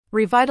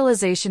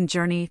Revitalization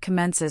journey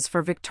commences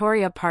for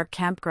Victoria Park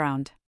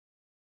Campground.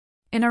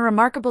 In a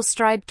remarkable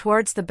stride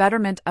towards the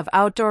betterment of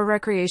outdoor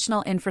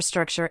recreational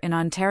infrastructure in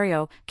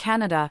Ontario,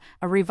 Canada,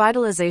 a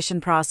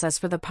revitalization process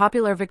for the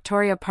popular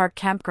Victoria Park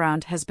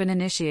Campground has been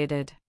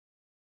initiated.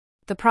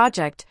 The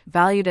project,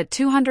 valued at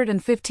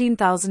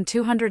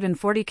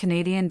 $215,240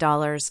 Canadian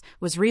dollars,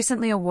 was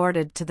recently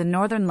awarded to the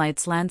Northern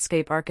Lights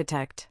landscape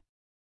architect.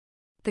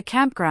 The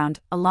campground,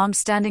 a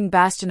long-standing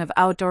bastion of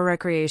outdoor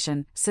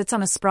recreation, sits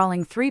on a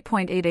sprawling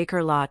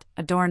 3.8-acre lot,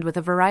 adorned with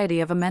a variety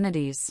of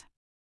amenities.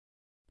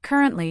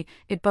 Currently,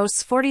 it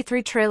boasts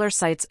 43 trailer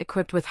sites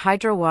equipped with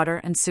hydro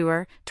water and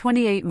sewer,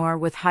 28 more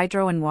with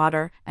hydro and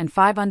water, and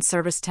 5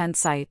 unserviced tent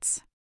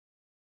sites.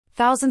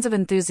 Thousands of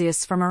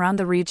enthusiasts from around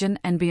the region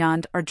and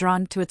beyond are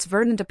drawn to its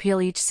verdant appeal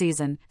each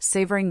season,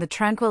 savoring the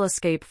tranquil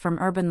escape from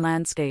urban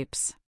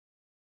landscapes.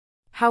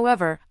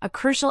 However, a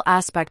crucial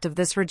aspect of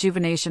this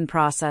rejuvenation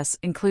process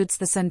includes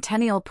the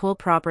Centennial Pool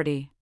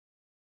property.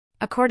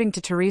 According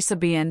to Teresa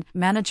Bean,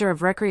 manager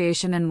of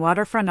recreation and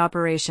waterfront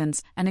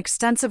operations, an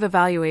extensive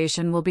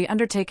evaluation will be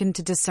undertaken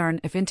to discern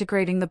if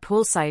integrating the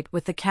pool site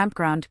with the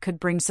campground could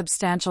bring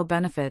substantial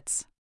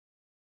benefits.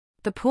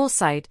 The pool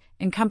site,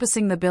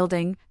 encompassing the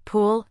building,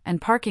 pool, and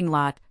parking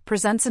lot,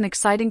 presents an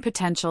exciting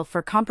potential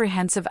for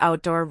comprehensive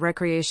outdoor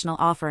recreational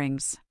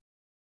offerings.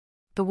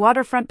 The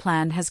waterfront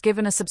plan has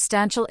given a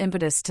substantial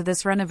impetus to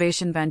this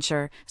renovation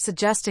venture,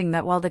 suggesting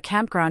that while the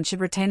campground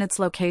should retain its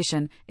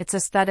location, its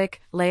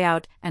aesthetic,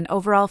 layout, and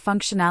overall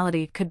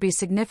functionality could be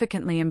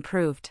significantly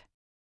improved.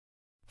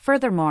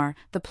 Furthermore,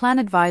 the plan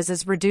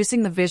advises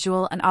reducing the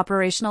visual and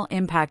operational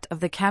impact of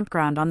the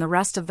campground on the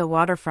rest of the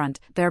waterfront,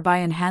 thereby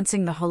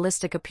enhancing the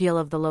holistic appeal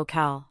of the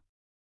locale.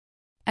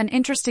 An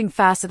interesting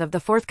facet of the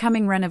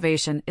forthcoming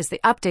renovation is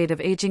the update of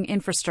aging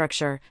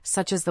infrastructure,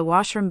 such as the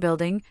washroom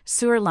building,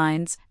 sewer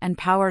lines, and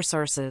power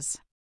sources.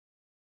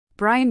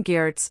 Brian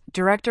Geertz,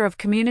 Director of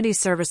Community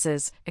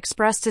Services,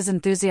 expressed his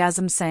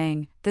enthusiasm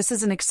saying, "This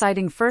is an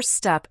exciting first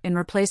step in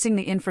replacing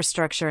the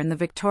infrastructure in the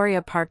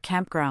Victoria Park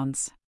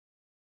campgrounds."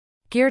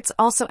 Geertz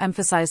also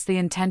emphasized the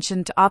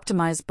intention to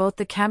optimize both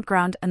the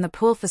campground and the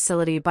pool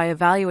facility by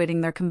evaluating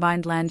their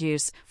combined land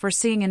use,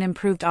 foreseeing an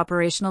improved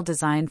operational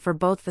design for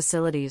both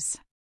facilities.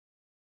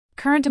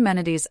 Current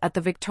amenities at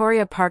the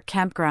Victoria Park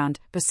Campground,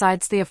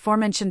 besides the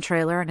aforementioned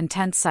trailer and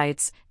tent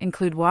sites,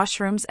 include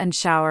washrooms and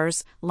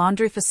showers,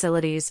 laundry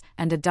facilities,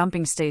 and a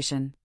dumping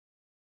station.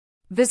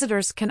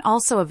 Visitors can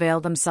also avail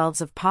themselves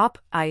of pop,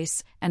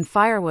 ice, and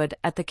firewood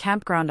at the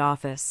campground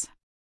office.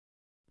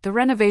 The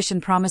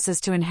renovation promises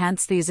to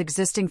enhance these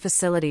existing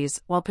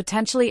facilities while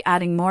potentially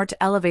adding more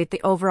to elevate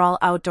the overall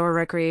outdoor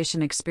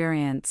recreation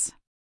experience.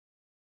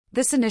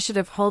 This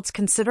initiative holds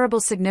considerable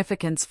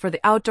significance for the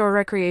outdoor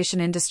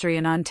recreation industry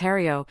in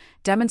Ontario,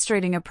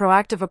 demonstrating a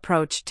proactive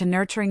approach to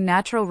nurturing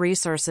natural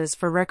resources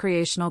for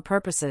recreational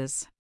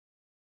purposes.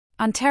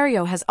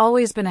 Ontario has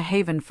always been a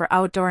haven for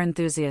outdoor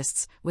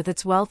enthusiasts, with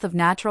its wealth of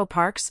natural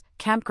parks,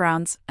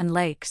 campgrounds, and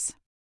lakes.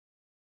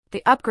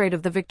 The upgrade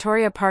of the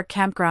Victoria Park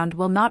Campground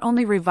will not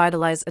only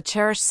revitalize a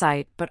cherished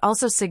site but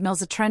also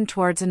signals a trend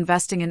towards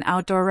investing in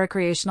outdoor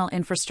recreational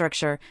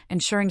infrastructure,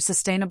 ensuring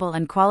sustainable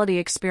and quality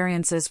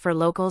experiences for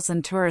locals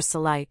and tourists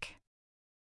alike.